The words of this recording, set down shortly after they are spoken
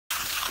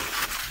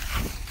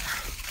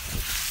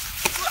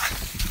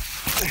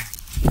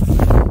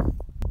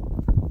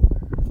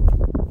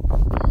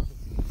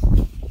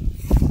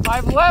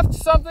I've left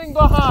something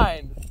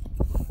behind.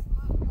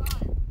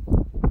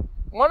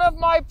 One of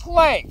my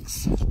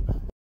planks.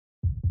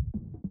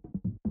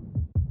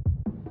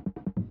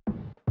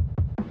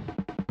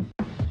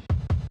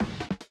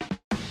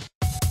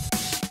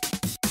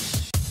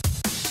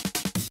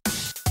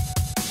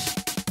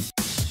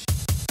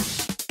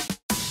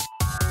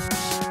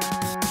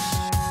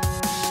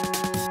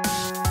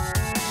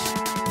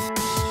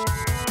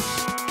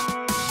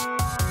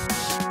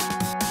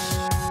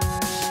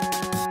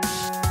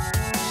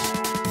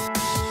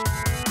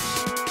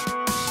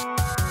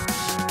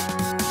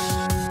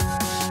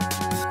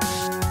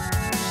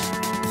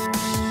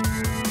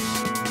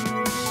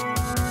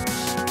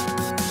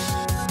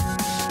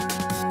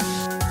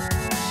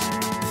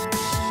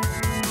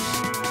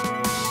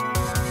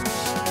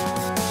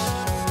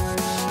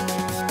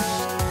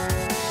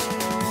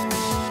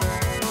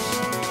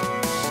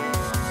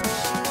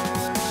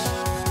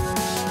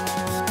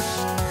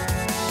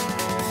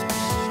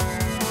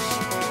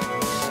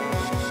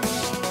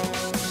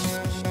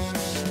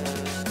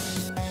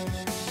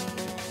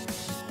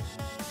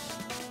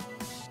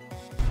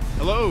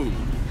 Hello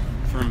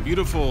from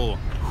beautiful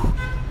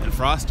and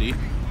frosty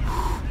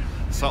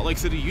Salt Lake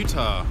City,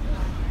 Utah.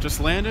 Just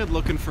landed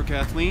looking for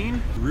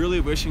Kathleen. Really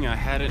wishing I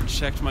hadn't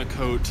checked my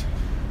coat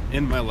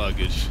in my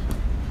luggage,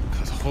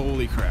 because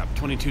holy crap,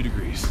 22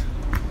 degrees.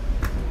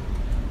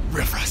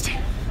 Real frosty.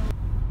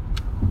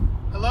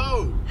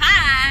 Hello!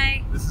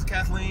 Hi! This is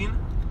Kathleen.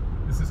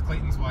 This is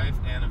Clayton's wife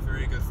and a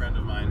very good friend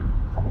of mine.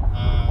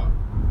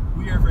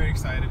 We are very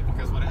excited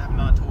because what I have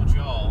not told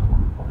y'all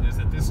is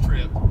that this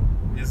trip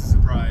is a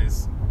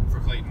surprise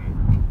for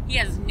Clayton. He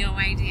has no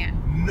idea.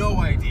 No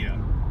idea.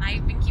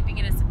 I've been keeping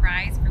it a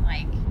surprise for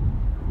like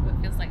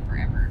what feels like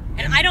forever.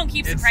 And I don't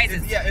keep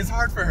surprises. Yeah, it's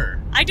hard for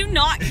her. I do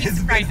not keep It's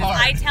surprises. been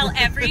hard. I tell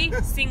every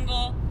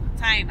single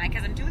time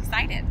because I'm too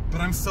excited.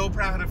 But I'm so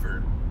proud of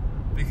her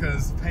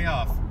because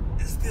payoff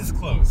is this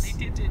close. I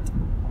did it.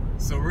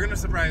 So we're gonna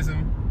surprise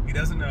him. He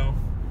doesn't know.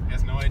 He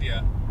has no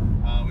idea.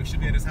 We should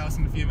be at his house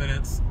in a few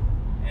minutes,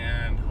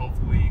 and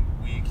hopefully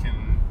we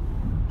can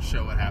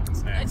show what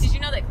happens next. Did you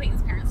know that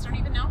Clayton's parents don't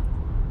even know?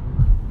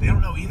 They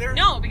don't know either?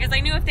 No, because I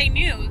knew if they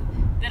knew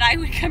that I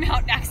would come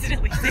out and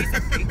accidentally say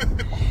something.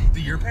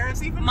 Do your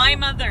parents even know? My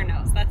mother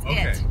knows. That's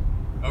it.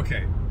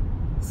 Okay.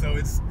 So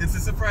it's a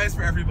surprise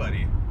for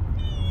everybody.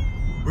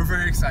 We're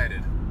very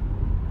excited.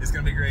 It's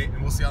gonna be great,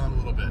 and we'll see y'all in a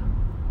little bit.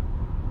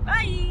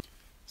 Bye!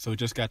 So we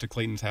just got to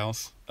Clayton's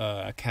house.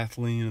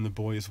 Kathleen and the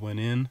boys went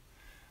in.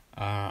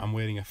 I'm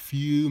waiting a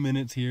few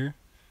minutes here.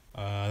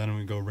 Then I'm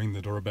gonna go ring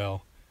the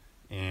doorbell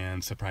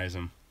and surprise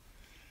him.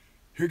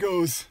 Here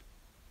goes.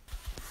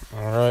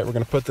 All right, we're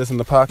gonna put this in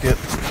the pocket.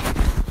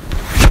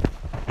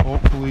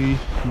 Hopefully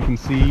you can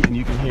see and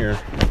you can hear.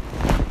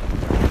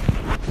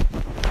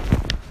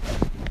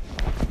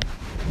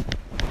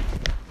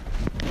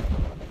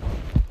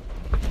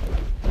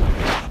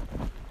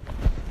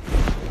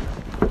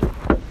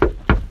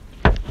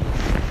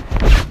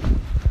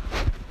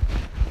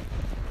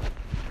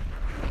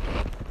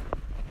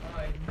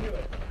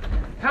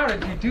 How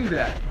did you do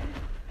that?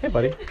 Hey,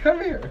 buddy.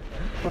 Come here.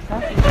 What's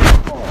happening?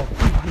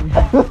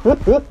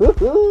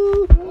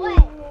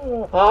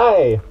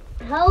 Hi.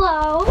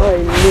 Hello. I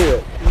knew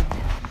it.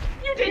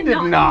 You did Did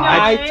not. not.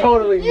 I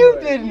totally knew You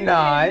it. did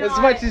not. As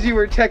much as you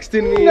were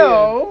texting me.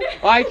 No.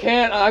 I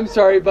can't. I'm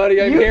sorry,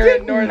 buddy. I'm You here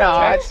did in North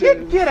not.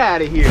 Texas. Get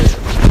out of here.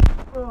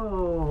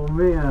 Oh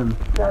man,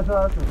 that's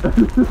awesome.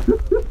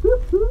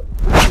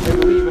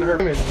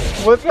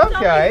 What's up,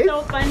 guys?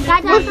 So fun to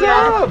What's see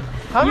up? you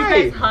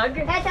Hi. guys hug.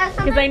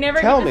 Because I never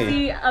Tell get to me.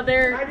 see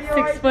other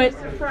 6'3+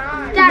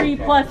 men.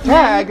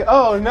 Tag.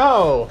 Oh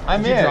no. I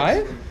Did you missed.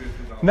 drive?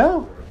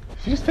 No.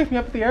 She just picked me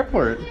up at the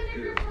airport.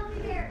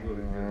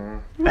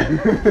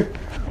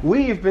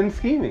 We've been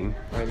scheming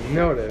I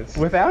noticed.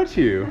 without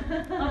you.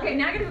 Okay,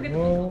 now I gotta go get the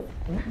Well,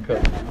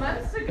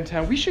 in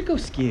town, we should go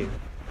skiing.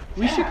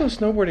 We should go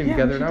snowboarding Yeah,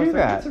 together. we And I should was do like,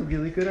 that. that's a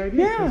really good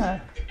idea. 'cause Yeah.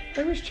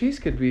 I wish Chase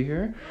could be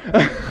here.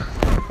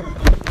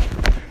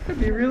 That'd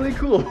be really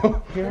cool.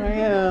 Here I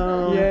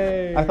am.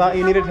 Yay. I thought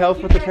you needed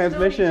help with the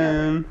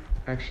transmission.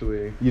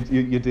 Actually, You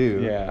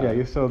do. Yeah. Yeah,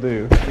 you still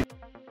do.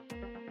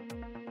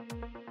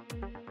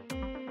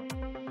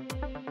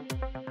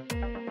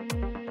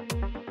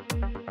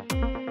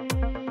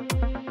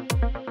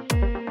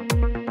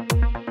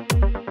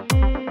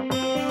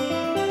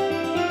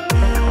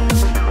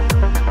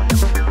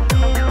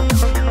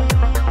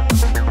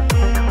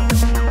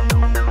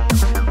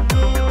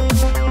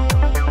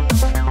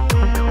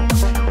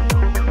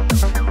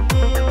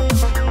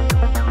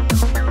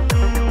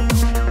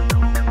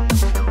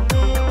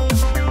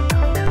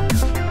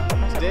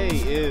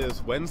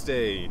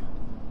 Wednesday.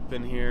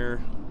 Been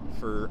here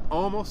for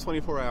almost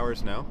 24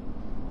 hours now.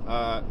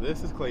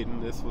 This is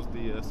Clayton. This was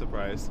the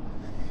surprise.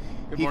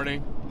 good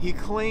morning. He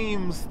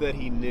claims that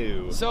he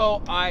knew.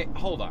 So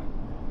hold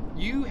on.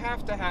 You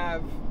have to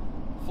have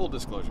full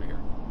disclosure here.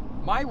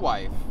 My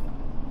wife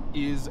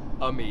is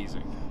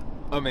amazing.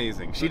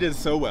 Amazing. She did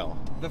so well.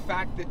 The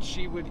fact that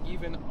she would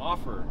even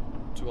offer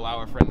to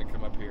allow a friend to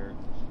come up here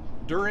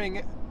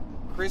during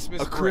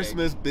Christmas a break,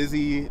 Christmas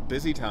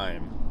busy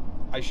time.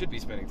 I should be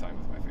spending time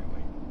with my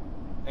family,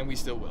 and we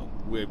still will.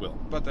 We will.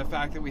 But the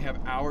fact that we have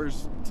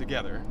hours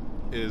together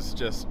Is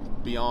just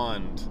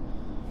beyond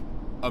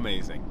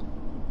amazing.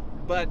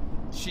 But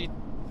she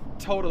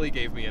totally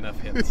gave me enough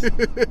hints.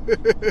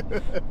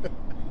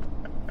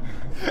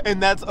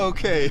 And that's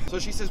okay. So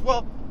she says,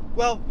 well,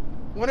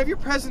 one of your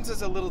presents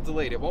is a little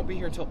delayed. It won't be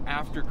here until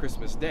after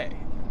Christmas Day.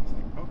 I was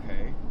like,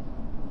 okay.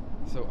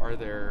 So are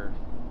there,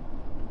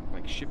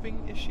 like,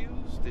 shipping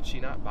issues? Did she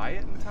not buy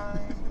it in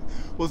time?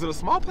 Was it a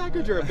small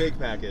package or a big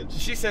package?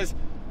 She says,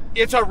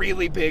 it's a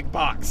really big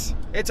box.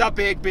 It's a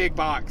big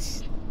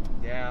box.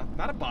 Yeah,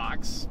 not a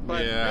box,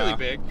 but really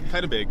big.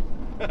 Kind of big.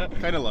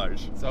 Kind of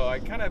large. So I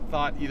kind of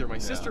thought either my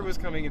sister was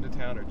coming into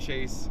town or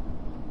Chase.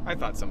 I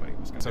thought somebody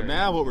was coming. So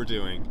now what we're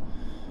doing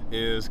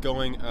is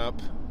going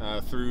up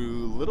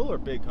through Little or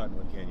Big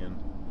Cottonwood Canyon?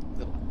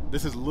 Little.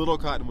 This is Little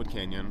Cottonwood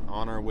Canyon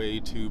on our way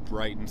to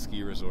Brighton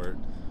Ski Resort.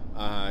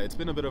 It's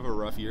been a bit of a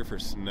rough year for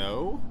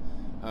snow.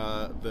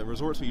 The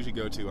resorts we usually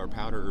go to are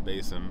Powder or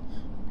Basin,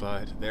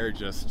 but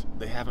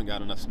they haven't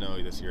got enough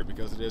snow this year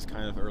because it is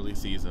kind of early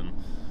season.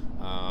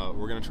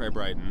 We're going to try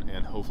Brighton,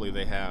 and hopefully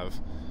they have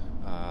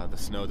the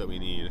snow that we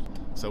need.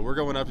 So we're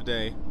going up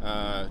today,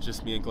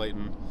 just me and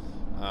Clayton.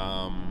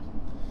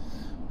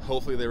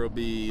 Hopefully there will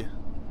be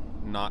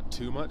not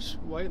too much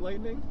white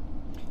lightning.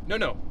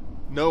 No.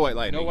 No white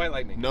lightning. No white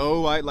lightning. No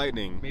white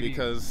lightning. Maybe,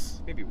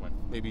 because maybe one.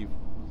 Maybe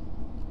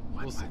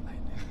one We'll see. white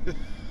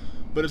lightning.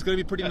 But it's going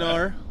to be pretty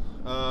gnar.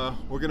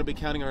 We're going to be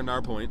counting our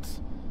gnar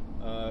points.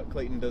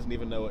 Clayton doesn't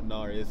even know what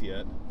gnar is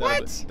yet.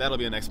 That'll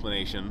be an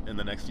explanation in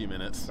the next few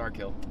minutes. Gnar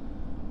kill.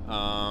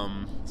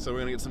 So we're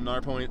going to get some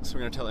gnar points.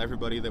 We're going to tell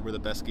everybody that we're the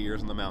best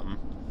skiers on the mountain.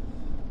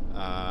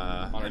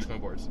 On our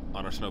snowboards.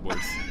 On our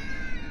snowboards.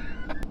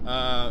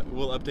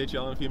 We'll update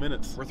y'all in a few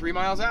minutes. We're 3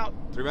 miles out.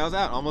 3 miles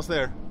out, almost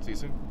there. See you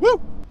soon. Woo!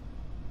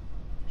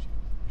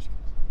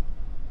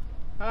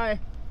 Hi.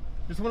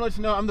 Just want to let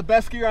you know I'm the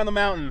best skier on the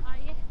mountain.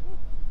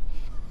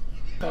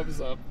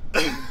 Thumbs up.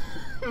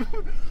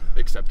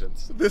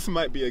 Acceptance. This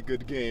might be a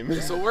good game.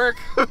 This'll work.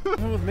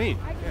 Come with me.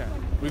 Yeah.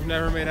 We've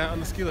never made out on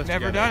the ski lift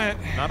Never together.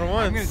 done it. Not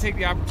once. I'm gonna take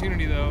the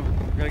opportunity though.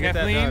 We're gonna get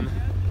that Kathleen,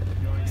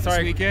 done. This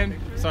Sorry, weekend.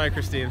 Sorry,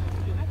 Christine.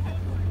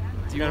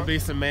 It's gonna be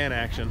some man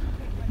action.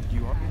 Do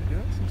you want me to do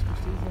it since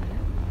Christine's not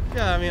here?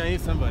 Yeah, I mean, I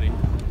need somebody.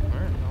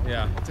 Alright.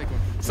 Yeah. I'll take one.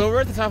 So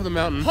we're at the top of the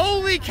mountain.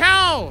 Holy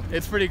cow!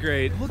 It's pretty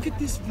great. Look at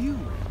this view.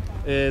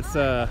 It's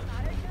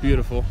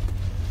beautiful.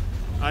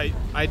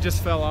 I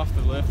just fell off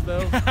the lift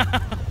though.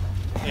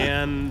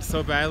 And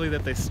so badly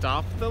that they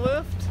stopped the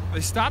lift.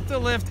 They stopped the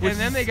lift and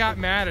then they got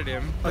mad at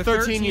him. A The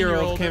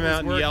 13-year-old came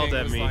out and yelled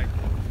at me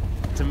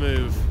to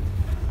move.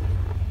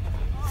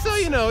 So,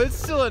 you know, it's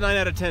still a 9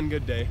 out of 10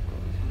 good day.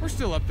 We're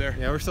still up there.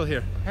 Yeah, we're still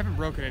here. Haven't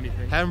broken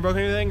anything. Haven't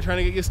broken anything, trying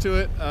to get used to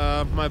it.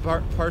 My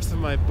parts of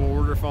my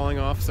board are falling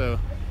off, so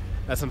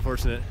that's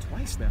unfortunate.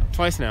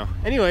 Twice now.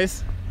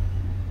 Anyways,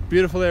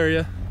 beautiful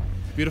area,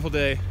 beautiful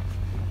day,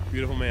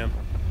 beautiful man.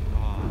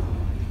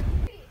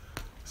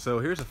 So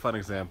here's a fun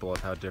example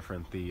of how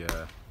different the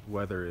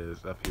weather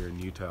is up here in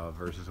Utah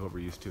versus what we're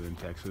used to in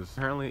Texas.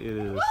 Apparently it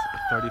is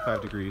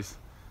 35 degrees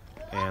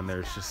and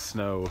there's just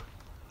snow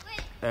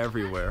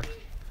everywhere.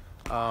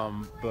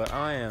 But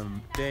I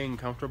am dang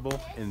comfortable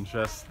in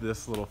just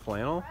this little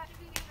flannel.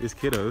 These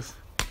kiddos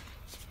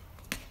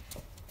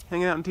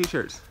hanging out in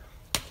t-shirts,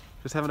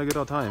 just having a good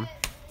old time.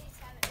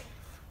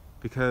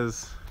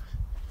 Because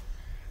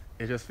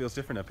it just feels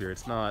different up here.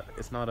 It's not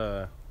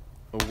a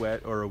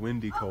wet or a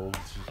windy cold,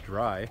 it's just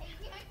dry.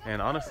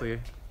 And honestly,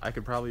 I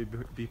could probably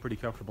be pretty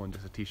comfortable in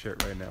just a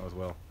t-shirt right now as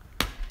well.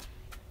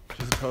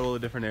 Just a totally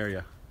different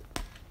area.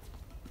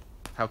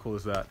 How cool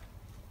is that?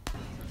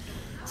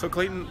 So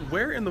Clayton,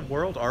 where in the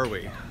world are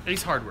we?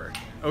 Ace Hardware.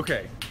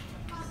 Okay.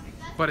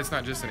 But it's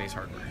not just an Ace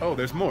Hardware. Oh,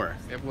 there's more.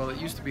 Well, it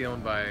used to be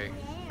owned by a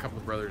couple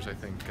of brothers, I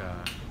think.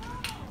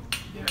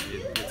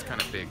 It's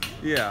kind of big.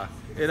 Yeah.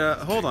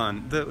 Hold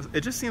on.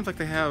 It just seems like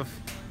they have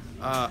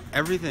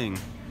everything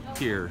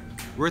here.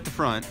 We're at the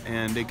front,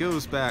 and it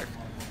goes back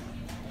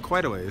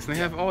quite a ways. And they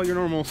have all your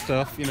normal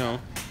stuff, you know,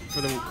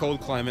 for the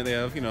cold climate. They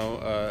have, you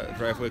know,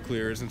 driveway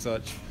clears and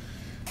such.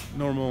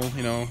 Normal,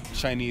 you know,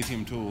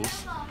 Chinesium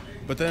tools.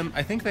 But then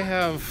I think they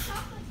have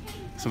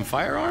some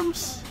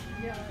firearms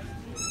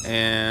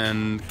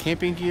and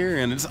camping gear,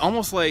 and it's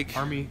almost like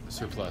Army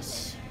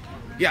surplus.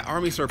 Yeah,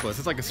 Army surplus.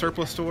 It's like a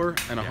surplus store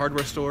and a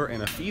hardware store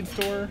and a feed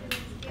store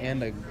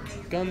and a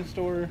gun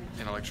store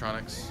And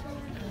electronics.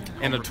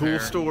 and a home tool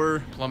repair,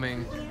 store,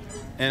 Plumbing.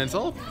 and it's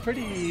all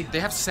pretty.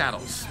 They have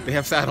saddles. They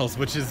have saddles,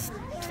 which is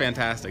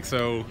fantastic.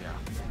 So Yeah.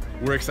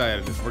 we're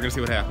excited. We're gonna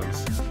see what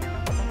happens.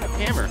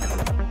 Hammer.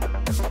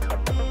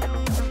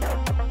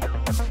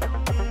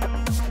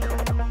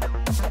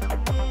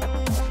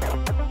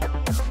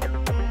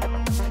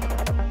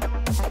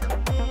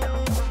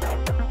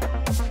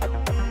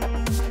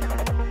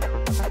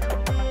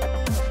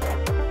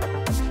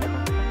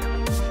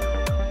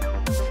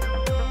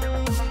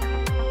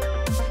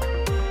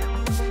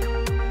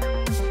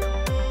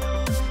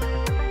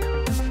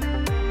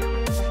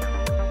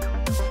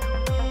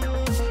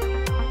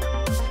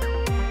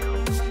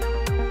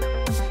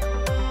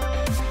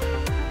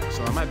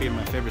 might be in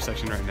my favorite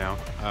section right now.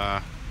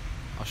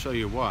 I'll show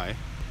you why.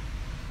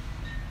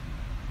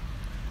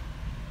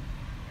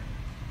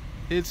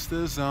 It's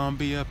the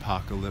zombie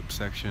apocalypse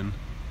section,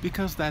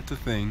 because that's a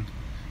thing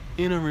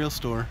in a real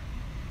store.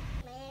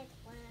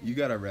 You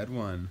got a red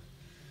one.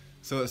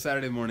 So it's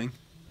Saturday morning.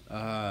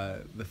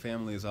 The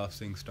family is off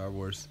seeing Star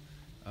Wars.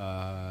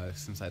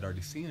 Since I'd already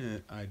seen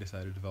it, I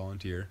decided to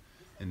volunteer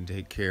and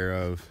take care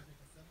of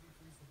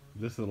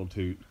this little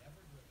toot.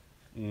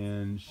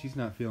 And she's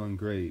not feeling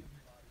great,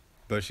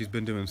 but she's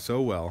been doing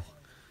so well.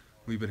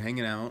 We've been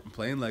hanging out,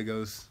 playing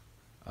Legos,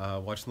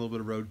 watching a little bit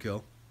of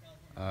Roadkill.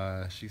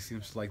 She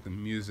seems to like the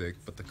music,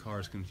 but the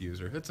cars confuse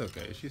her. It's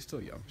okay, she's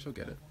still young, she'll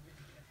get it.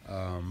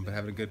 But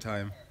having a good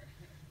time,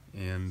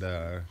 and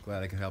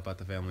glad I could help out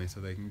the family so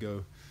they can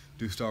go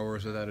do Star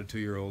Wars without a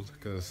 2-year-old,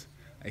 because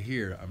I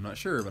hear, I'm not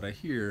sure, but I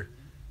hear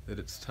that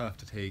it's tough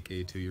to take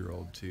a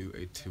 2-year-old to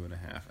a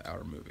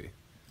 2.5-hour movie.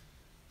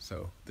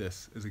 So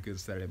this is a good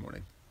Saturday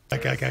morning.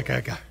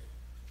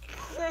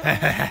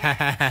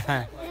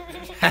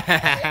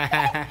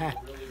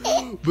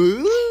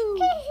 Boo!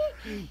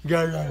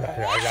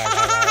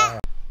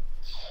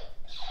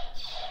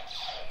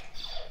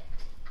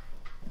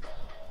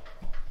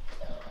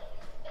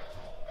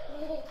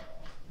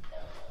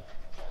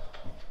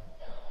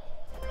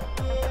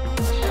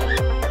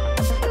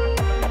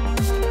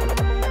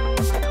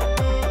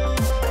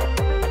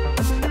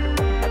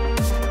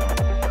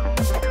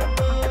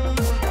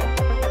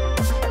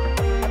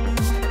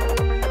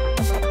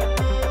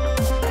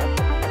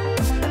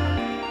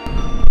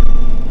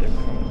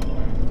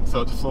 So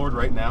it's floored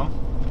right now.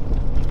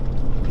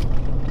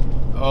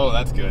 Oh,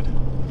 that's good.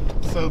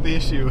 So the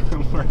issue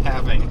we're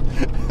having.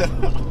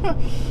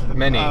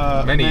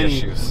 Many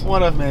issues.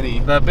 One of many.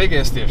 The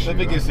biggest issue. The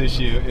biggest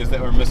issue is that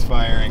we're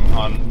misfiring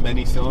on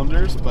many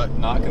cylinders, but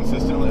not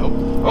consistently.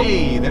 Oh,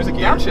 hey, there's a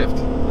gear. Downshift.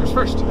 There's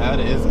first. That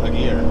is a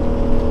gear.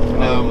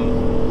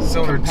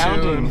 Cylinder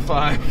 2 and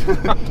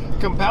 5.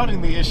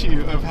 Compounding the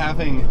issue of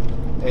having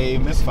a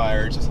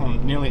misfire just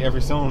on nearly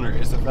every cylinder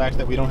is the fact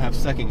that we don't have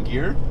second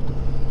gear.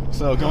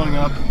 So going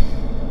up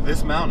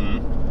this mountain,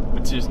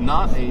 which is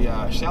not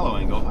a shallow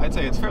angle, I'd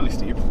say it's fairly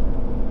steep. 15,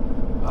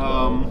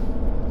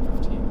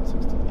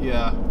 16.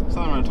 Yeah,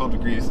 something around 12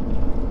 degrees.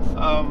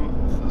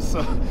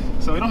 So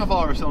we don't have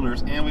all our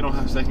cylinders, and we don't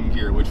have second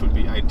gear, which would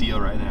be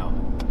ideal right now.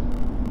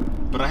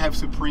 But I have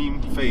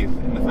supreme faith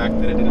in the fact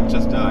that it didn't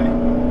just die.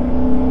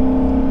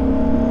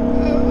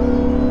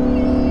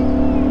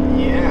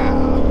 Yeah.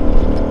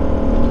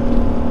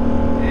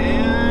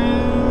 And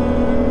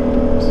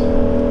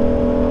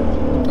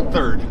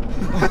third.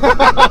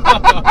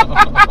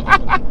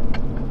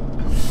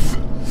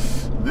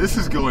 This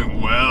is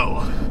going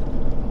well.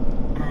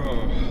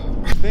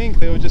 I think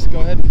they would just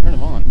go ahead and turn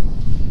them on.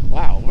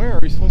 Wow, where are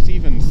we supposed to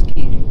even ski?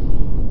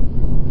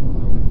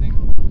 I think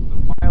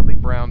the mildly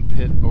brown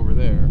pit over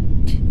there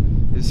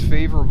is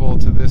favorable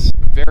to this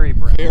very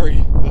brown.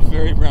 The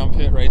very brown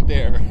pit right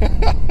there.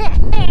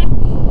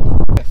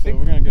 So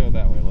we're gonna go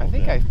that way a little bit. I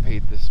think I've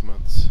paid this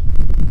month's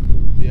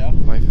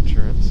life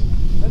insurance.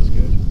 That's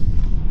good.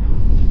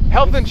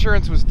 Health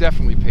insurance was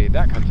definitely paid.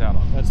 That comes out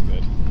on. That's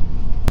good.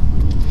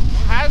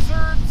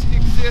 Hazards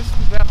exist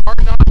that are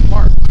not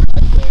marked,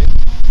 I'd say.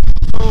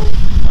 So,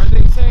 are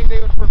they saying they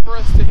would prefer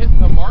us to hit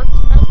the marked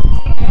hazards?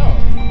 No.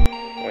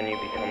 When you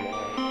become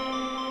one,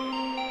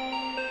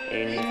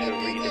 you need to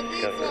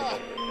rediscover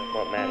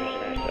what matters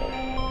in yourself.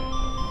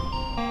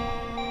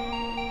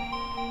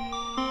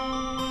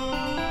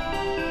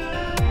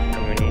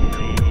 And when you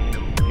see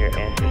your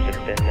answers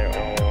have been there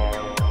all along,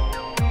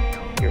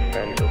 your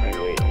friends will be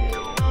waiting.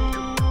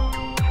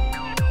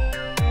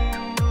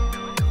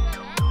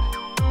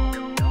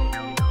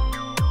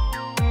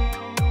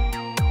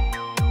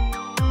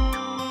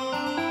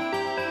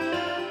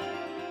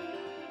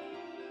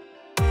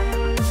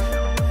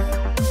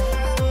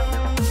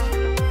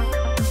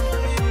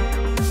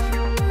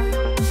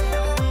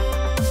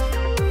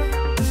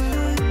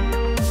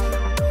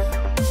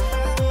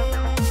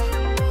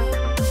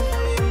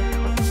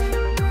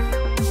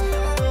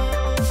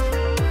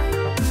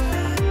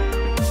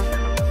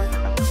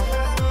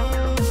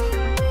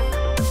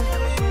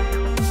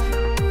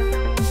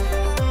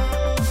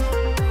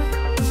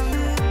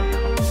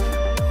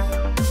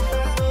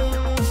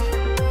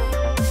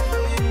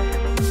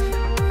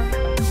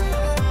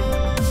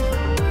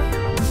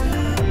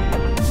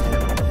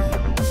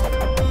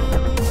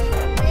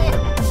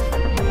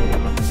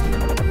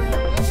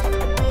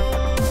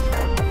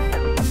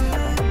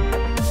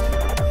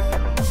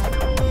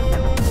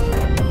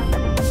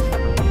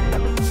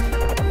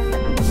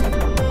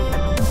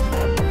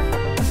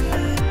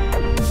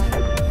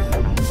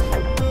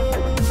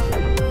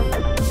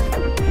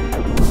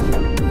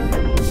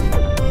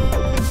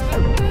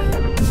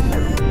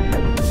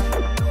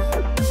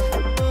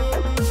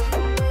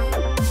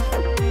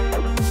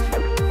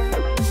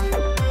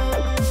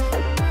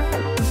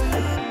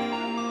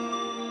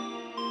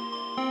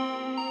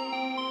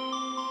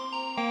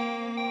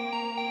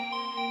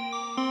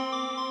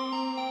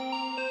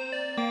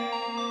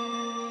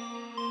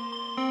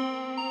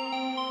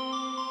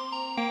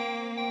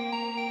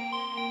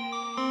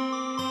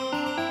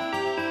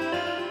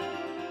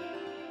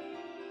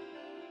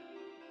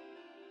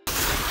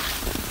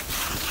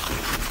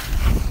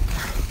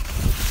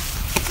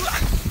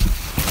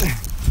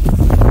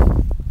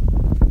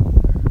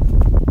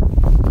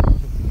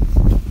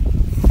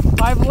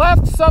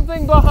 left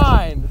something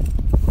behind.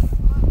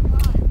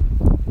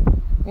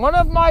 One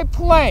of my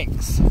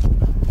planks.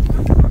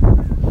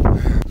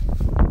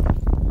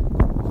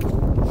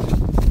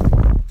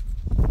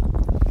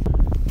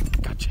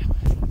 Gotcha.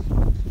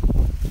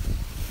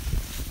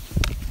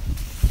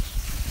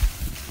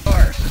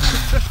 I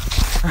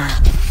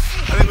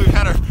think we've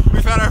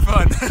had our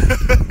fun.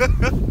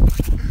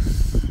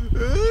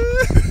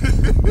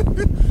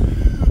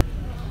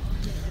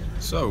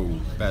 So,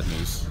 bad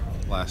news.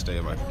 Last day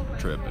of my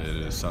trip. It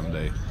is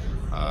Sunday.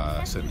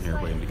 Sitting here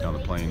waiting to get on the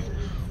plane.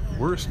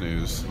 Worse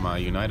news, my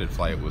United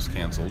flight was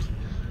canceled.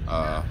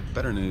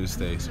 Better news,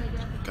 they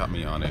got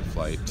me on a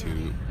flight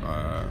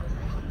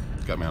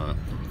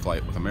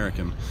with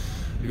American.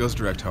 It goes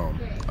direct home.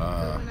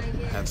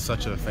 Had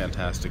such a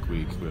fantastic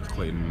week with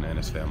Clayton and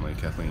his family,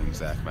 Kathleen,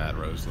 Zach, Matt,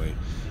 Rosalie,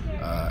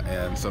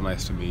 and so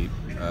nice to meet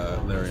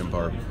Larry and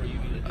Barb.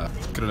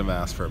 Couldn't have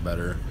asked for a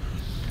better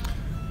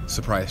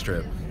surprise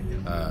trip.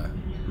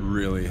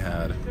 Really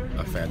had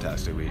a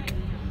fantastic week.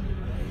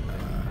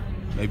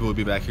 Maybe we'll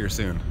be back here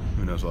soon.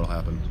 Who knows what'll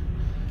happen.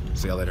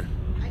 See y'all later.